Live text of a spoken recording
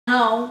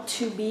How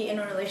to be in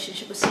a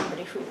relationship with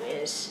somebody who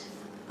is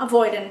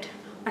avoidant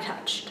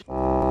attached.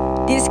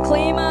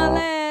 Disclaimer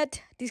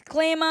alert!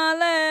 Disclaimer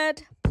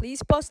alert!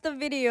 Please pause the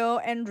video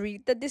and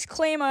read the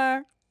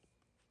disclaimer.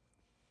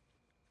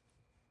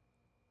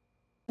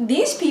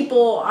 These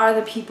people are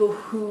the people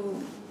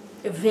who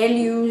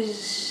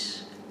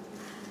values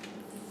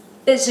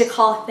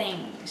physical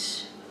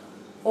things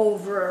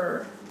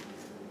over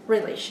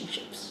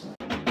relationships.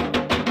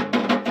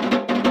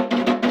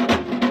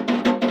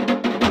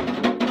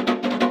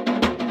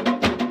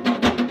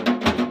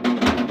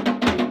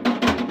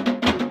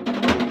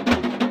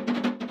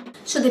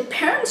 So the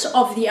parents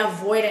of the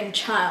avoidant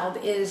child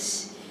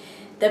is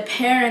the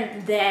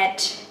parent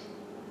that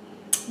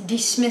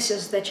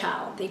dismisses the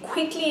child.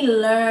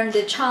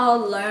 The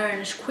child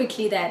learns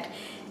quickly that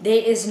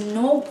there is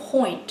no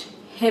point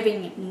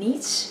having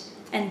needs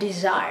and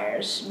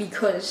desires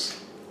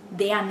because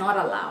they are not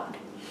allowed.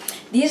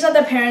 These are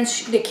the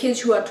parents, the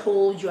kids who are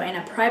told you're in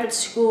a private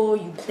school,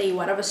 you play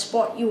whatever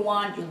sport you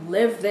want, you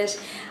live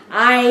this.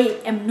 I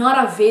am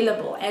not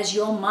available as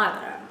your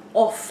mother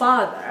or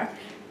father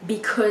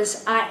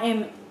because I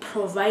am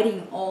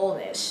providing all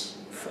this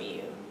for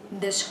you.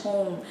 This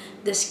home,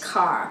 this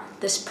car,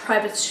 this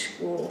private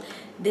school,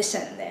 this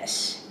and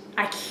this.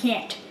 I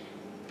can't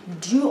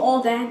do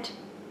all that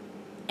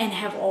and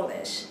have all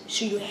this.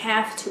 So you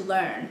have to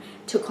learn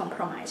to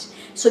compromise.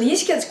 So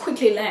these kids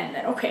quickly learn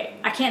that, okay,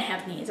 I can't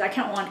have needs. I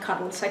can't want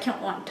cuddles. I can't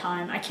want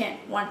time. I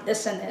can't want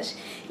this and this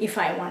if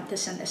I want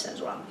this and this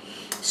as well.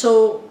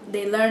 So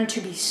they learn to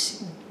be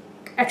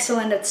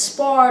excellent at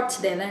sports.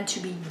 They learn to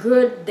be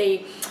good.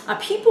 They are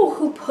people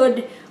who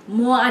put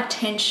more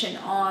attention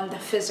on the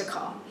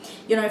physical.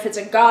 You know, if it's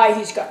a guy,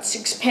 he's got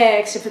six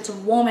packs. If it's a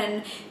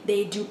woman,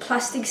 they do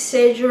plastic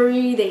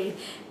surgery. They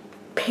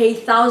pay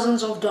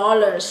thousands of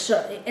dollars.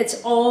 So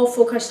it's all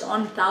focused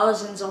on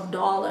thousands of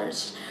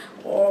dollars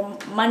or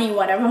money,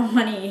 whatever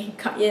money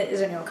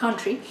is in your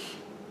country,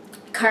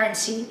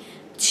 currency,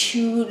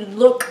 to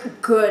look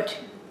good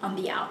on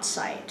the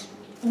outside.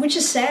 Which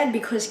is sad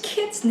because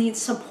kids need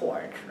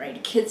support,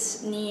 right?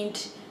 Kids need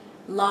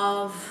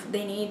love,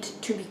 they need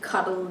to be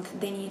cuddled,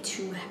 they need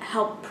to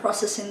help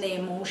processing their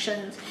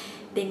emotions,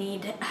 they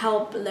need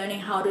help learning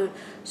how to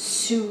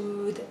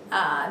soothe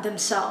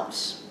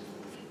themselves.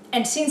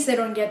 And since they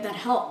don't get that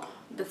help,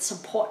 that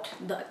support,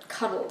 that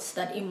cuddles,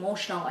 that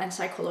emotional and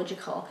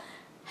psychological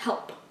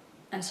help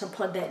and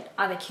support that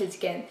other kids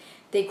get,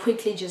 they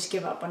quickly just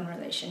give up on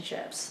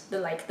relationships.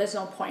 They're like, there's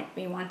no point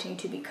me wanting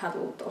to be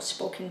cuddled or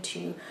spoken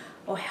to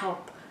or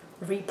help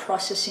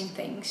reprocessing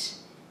things.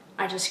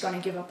 I'm just gonna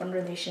give up on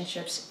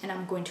relationships and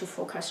I'm going to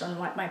focus on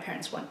what my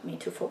parents want me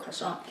to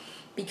focus on.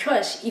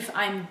 Because if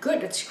I'm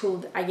good at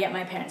school, I get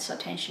my parents'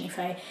 attention. If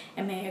I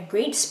am a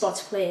great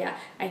sports player,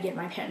 I get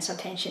my parents'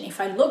 attention. If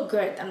I look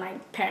good, and my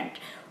parent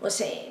will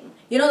say,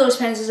 you know, those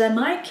parents say,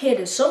 my kid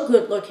is so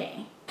good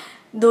looking.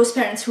 Those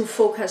parents who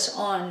focus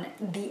on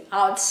the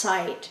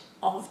outside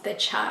of the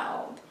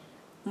child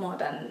more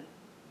than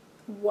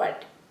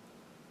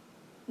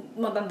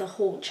the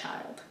whole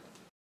child.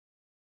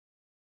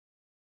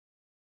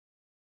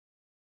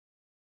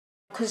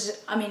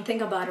 Because, I mean,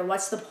 think about it.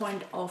 What's the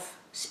point of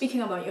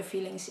speaking about your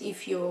feelings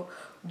if you're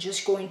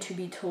just going to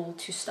be told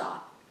to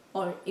stop?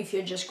 Or if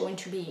you're just going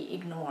to be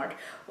ignored?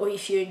 Or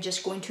if you're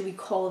just going to be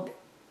called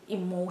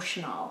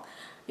emotional?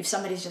 If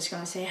somebody's just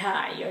going to say,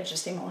 hi, you're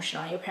just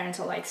emotional. Your parents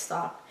are like,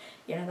 stop.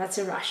 You know, that's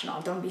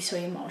irrational. Don't be so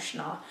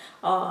emotional.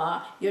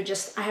 I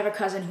have a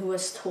cousin who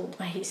was told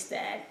by his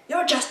dad,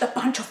 you're just a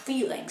bunch of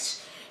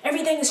feelings.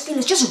 Everything is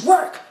feelings. Just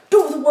work.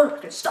 Do the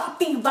work. And stop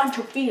being a bunch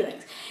of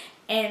feelings.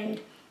 And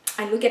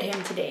I look at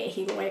him today,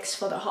 he works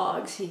for the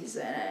Hogs, he's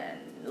a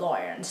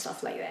lawyer and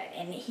stuff like that,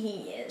 and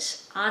he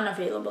is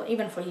unavailable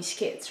even for his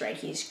kids, right?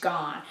 He's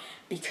gone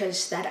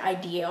because that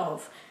idea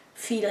of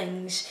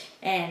feelings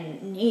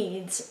and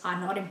needs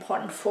are not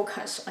important.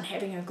 Focus on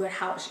having a good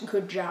house,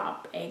 good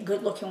job, a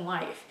good looking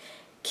wife,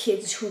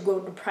 kids who go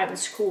to private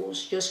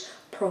schools, just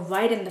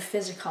providing the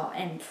physical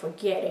and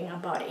forgetting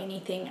about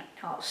anything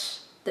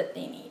else that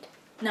they need.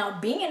 Now,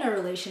 being in a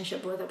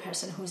relationship with a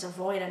person who's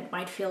avoidant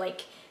might feel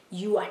like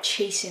you are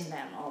chasing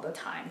them all the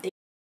time.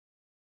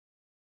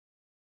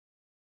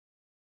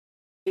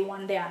 They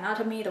want their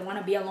anatomy, they want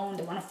to be alone,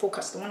 they want to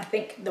focus, they want to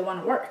think, they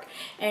want to work.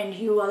 And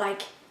you are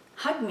like,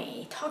 hug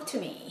me, talk to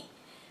me,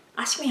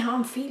 ask me how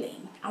I'm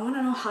feeling. I want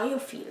to know how you're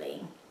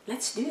feeling.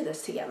 Let's do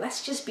this together.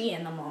 Let's just be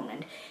in the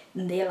moment.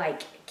 And they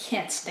like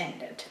can't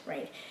stand it,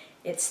 right?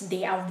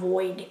 They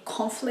avoid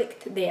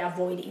conflict, they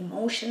avoid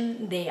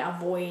emotion, they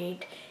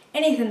avoid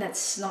anything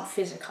that's not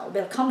physical.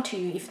 They'll come to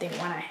you if they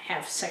want to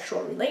have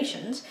sexual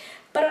relations,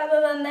 but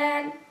other than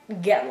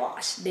that, get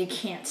lost. They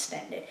can't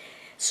stand it.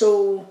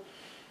 So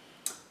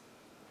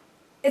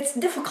it's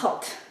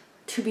difficult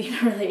to be in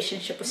a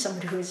relationship with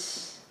somebody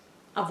who's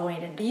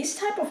avoidant. These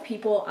type of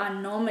people are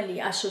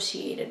normally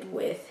associated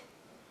with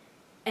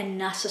a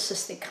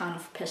narcissistic kind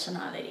of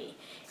personality.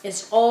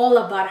 It's all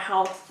about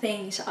how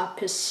things are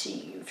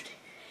perceived.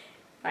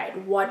 Right?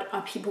 What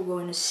are people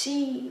going to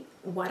see?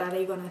 What are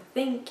they going to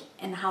think?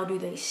 And how do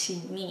they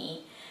see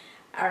me?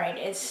 All right,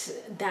 it's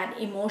that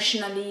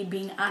emotionally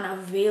being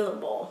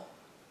unavailable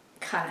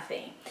kind of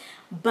thing.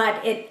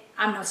 But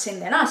I'm not saying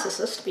they're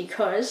narcissist,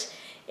 because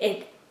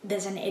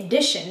there's an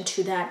addition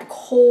to that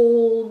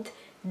cold,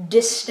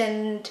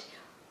 distant,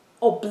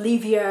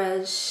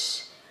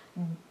 oblivious,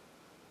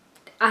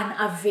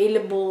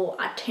 unavailable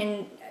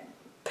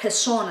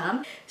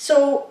persona.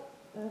 So,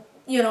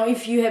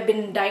 if you have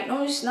been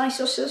diagnosed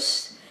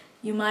narcissist,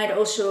 you might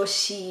also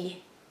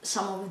see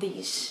some of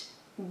these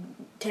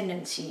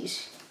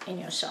tendencies in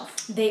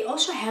yourself. They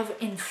also have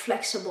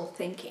inflexible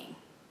thinking,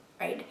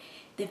 right?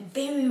 They're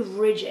very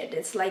rigid.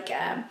 It's like,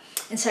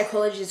 in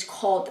psychology, it's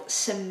called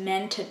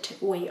cemented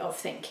way of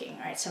thinking,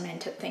 right?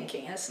 Cemented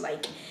thinking. It's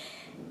like,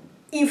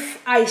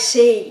 if I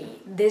say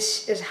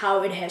this is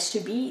how it has to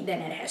be,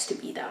 then it has to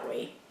be that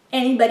way.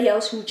 Anybody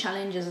else who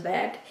challenges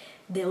that,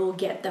 they will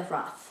get the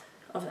wrath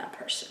of that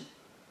person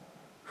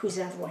who's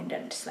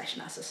avoidant /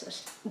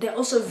 narcissist. They're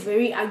also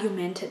very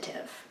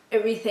argumentative.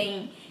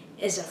 Everything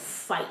is a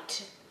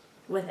fight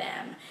with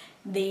them.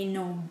 They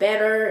know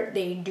better,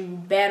 they do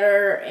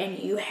better, and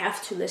you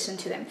have to listen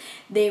to them.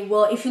 They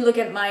will, if you look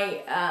at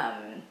my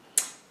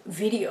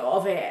video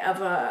of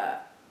a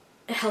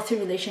healthy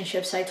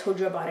relationships, I told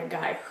you about a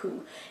guy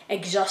who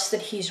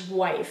exhausted his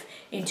wife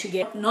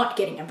into not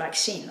getting a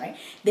vaccine, right?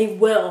 They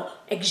will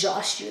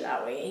exhaust you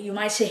that way. You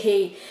might say,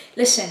 hey,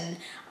 listen,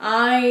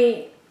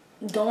 I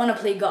don't want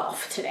to play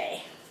golf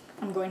today.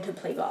 I'm going to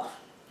play golf.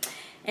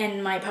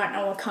 And my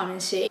partner will come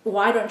and say,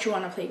 why don't you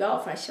want to play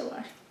golf? I said, well,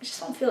 I just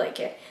don't feel like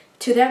it.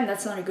 To them,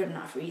 that's not a good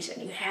enough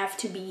reason. You have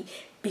to be,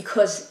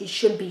 because it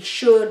should be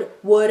should,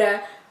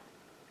 woulda,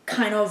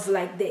 kind of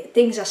like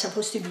things are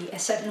supposed to be a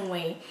certain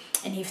way.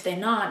 And if they're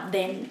not,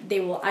 then they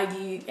will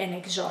argue and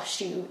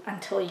exhaust you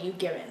until you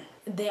give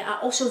in. They are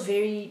also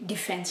very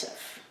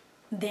defensive.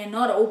 They're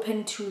not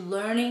open to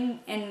learning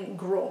and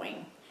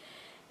growing.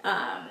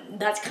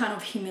 That's kind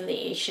of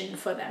humiliation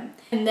for them.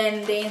 And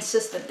then they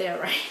insist that they're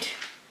right.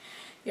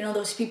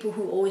 Those people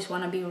who always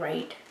want to be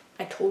right.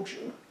 I told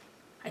you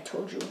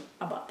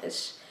about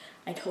this.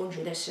 I told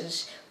you this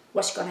is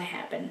what's going to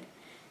happen.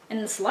 And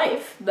it's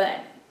life,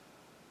 but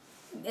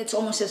it's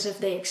almost as if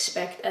they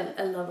expect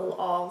a level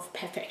of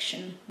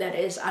perfection that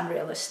is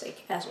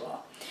unrealistic as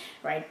well,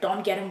 right?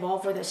 Don't get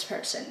involved with this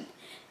person.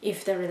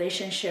 If the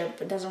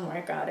relationship doesn't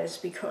work out, it's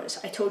because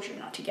I told you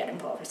not to get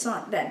involved. It's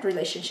not that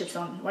relationships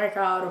don't work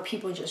out or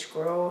people just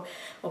grow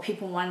or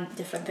people want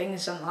different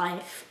things in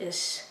life.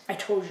 I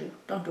told you,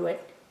 don't do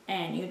it,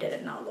 and you did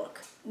it, now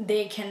look.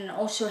 They can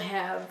also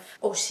have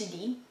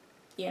OCD,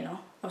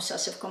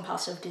 obsessive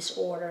compulsive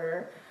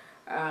disorder,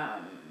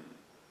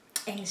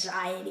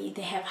 anxiety.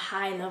 They have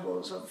high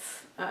levels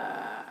of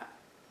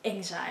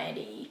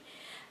anxiety.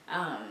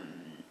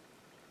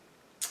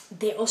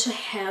 They also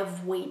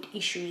have weight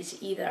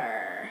issues,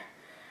 either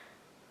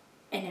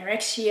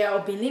anorexia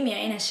or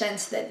bulimia, in a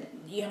sense that,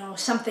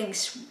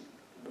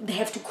 they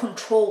have to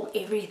control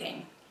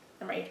everything,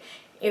 right?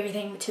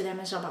 Everything to them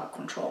is about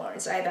control.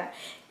 It's either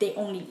they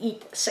only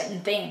eat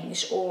certain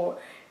things,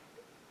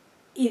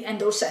 and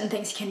those certain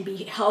things can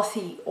be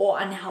healthy or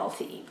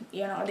unhealthy.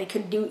 They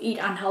could eat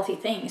unhealthy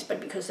things, but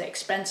because they're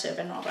expensive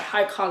and of a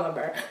high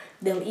caliber,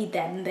 they'll eat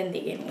that and then they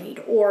gain weight.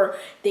 Or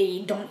they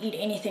don't eat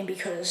anything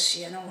because,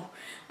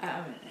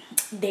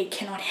 they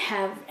cannot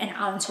have an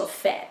ounce of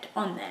fat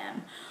on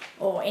them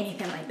or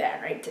anything like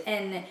that, right?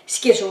 And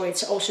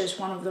schizoids also is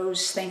one of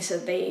those things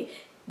that they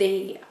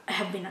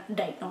have been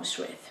diagnosed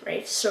with,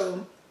 right?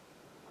 So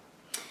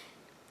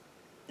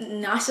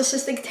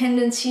narcissistic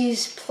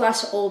tendencies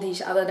plus all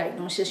these other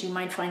diagnoses, you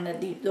might find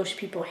that those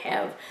people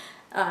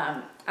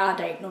are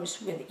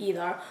diagnosed with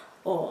either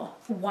or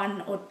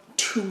one or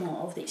two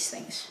more of these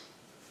things,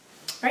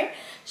 right?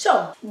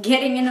 So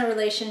getting in a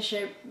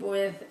relationship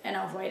with an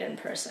avoidant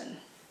person.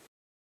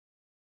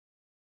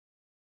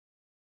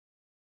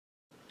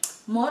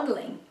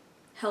 Modeling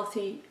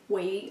healthy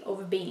way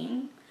of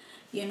being,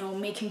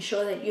 making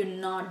sure that you're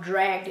not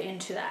dragged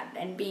into that,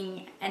 and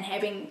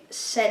having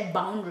set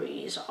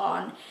boundaries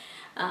on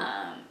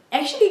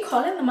actually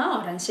calling them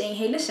out and saying,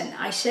 hey, listen,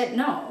 I said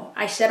no.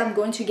 I said I'm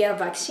going to get a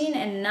vaccine,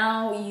 and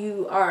now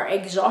you are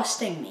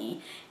exhausting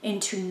me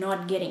into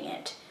not getting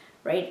it,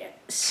 right?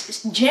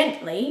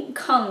 Gently,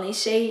 calmly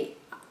say,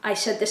 I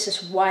said this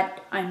is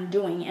what I'm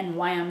doing and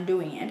why I'm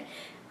doing it.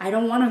 I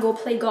don't want to go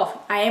play golf.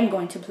 I am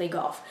going to play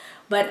golf,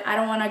 but I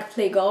don't want to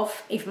play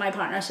golf if my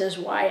partner says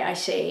why. I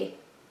say,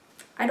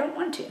 I don't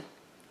want to,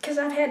 because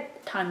I've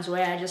had times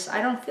where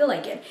I don't feel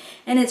like it,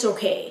 and it's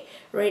okay,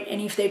 right? And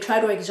if they try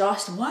to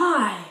exhaust,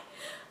 why?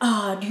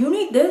 Do you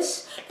need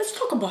this? Let's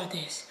talk about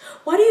this.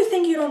 Why do you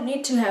think you don't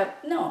need to have?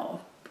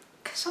 No,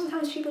 because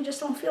sometimes people just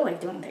don't feel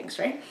like doing things,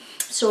 right?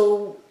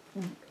 So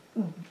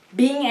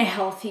being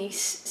a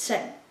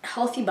set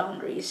healthy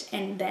boundaries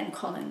and then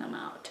calling them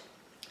out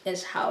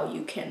is how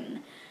you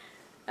can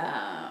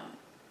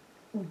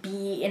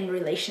be in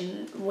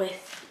relation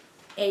with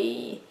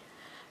a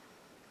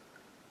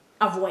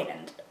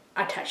avoidant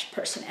attached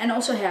person, and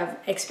also have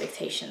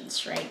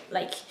expectations, right?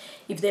 Like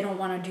if they don't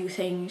want to do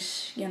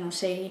things, you know,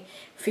 say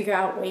figure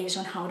out ways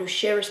on how to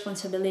share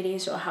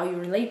responsibilities or how you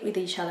relate with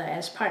each other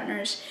as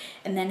partners,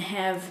 and then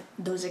have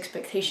those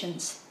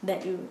expectations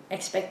that you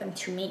expect them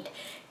to meet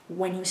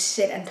when you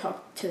sit and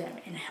talk to them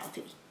in a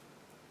healthy,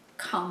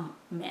 calm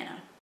manner.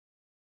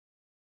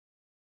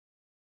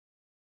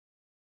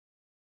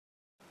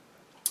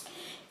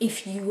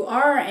 If you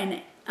are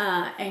an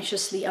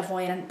anxiously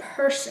avoidant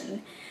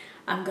person,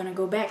 I'm gonna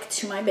go back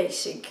to my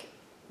basic.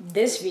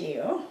 This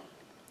video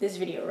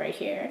right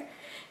here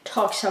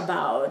talks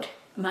about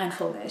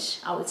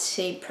mindfulness. I would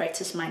say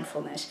practice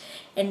mindfulness.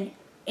 And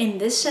in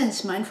this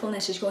sense,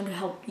 mindfulness is going to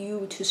help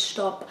you to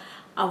stop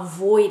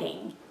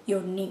avoiding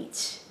your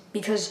needs.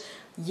 Because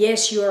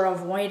yes, you're an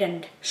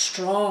avoidant,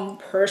 strong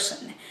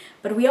person,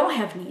 but we all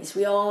have needs.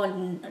 We all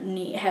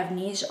have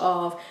needs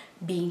of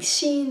being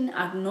seen,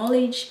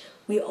 acknowledged.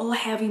 We all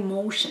have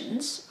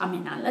emotions. I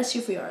mean, unless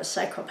if you are a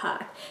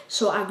psychopath.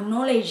 So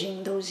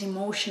acknowledging those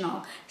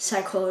emotional,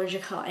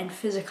 psychological, and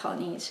physical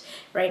needs,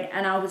 right?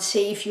 And I would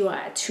say if you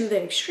are to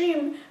the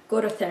extreme,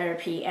 go to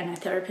therapy, and a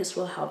therapist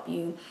will help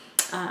you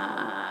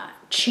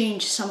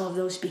change some of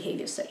those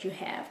behaviors that you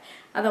have.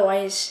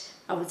 Otherwise,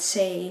 I would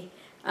say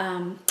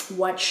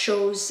what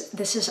shows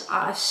This Is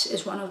Us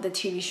is one of the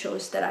TV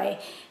shows that I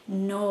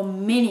know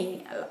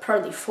many,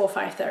 probably 4 or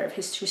 5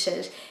 therapists who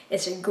says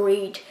it's a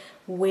great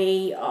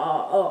way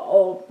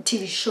or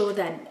TV show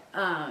that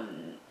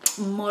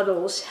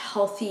models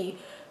healthy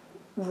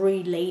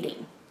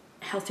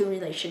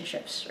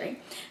relationships,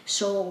 right?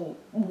 So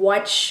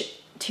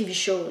watch TV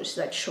shows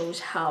that shows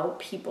how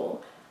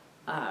people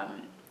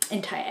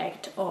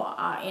interact or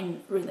are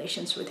in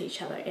relations with each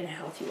other in a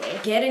healthy way.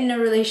 Get in a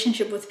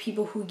relationship with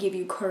people who give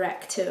you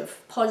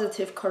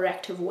positive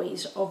corrective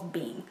ways of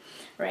being,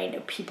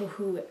 right? People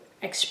who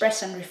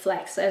express and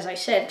reflect. As I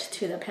said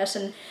to the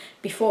person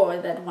before,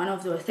 that one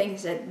of the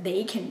things that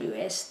they can do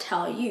is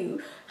tell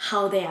you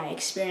how they are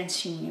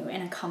experiencing you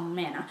in a calm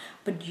manner,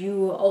 but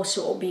you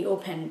also be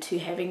open to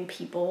having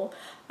people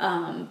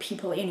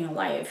in your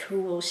life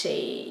who will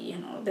say, you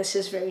know, this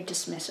is very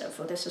dismissive,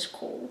 or this is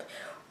cold,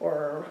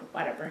 or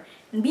whatever,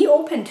 and be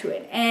open to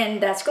it.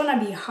 And that's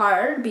gonna be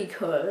hard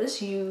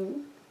because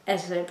you,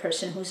 as a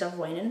person who's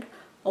avoidant,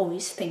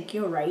 always think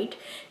you're right.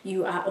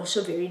 You are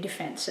also very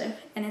defensive,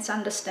 and it's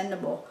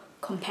understandable.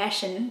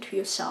 Compassion to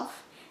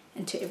yourself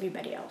and to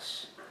everybody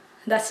else.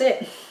 That's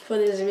it for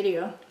this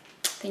video.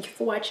 Thank you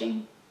for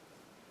watching.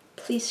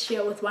 Please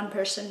share with one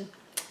person.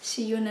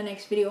 See you in the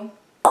next video.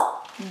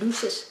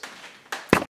 Deuces.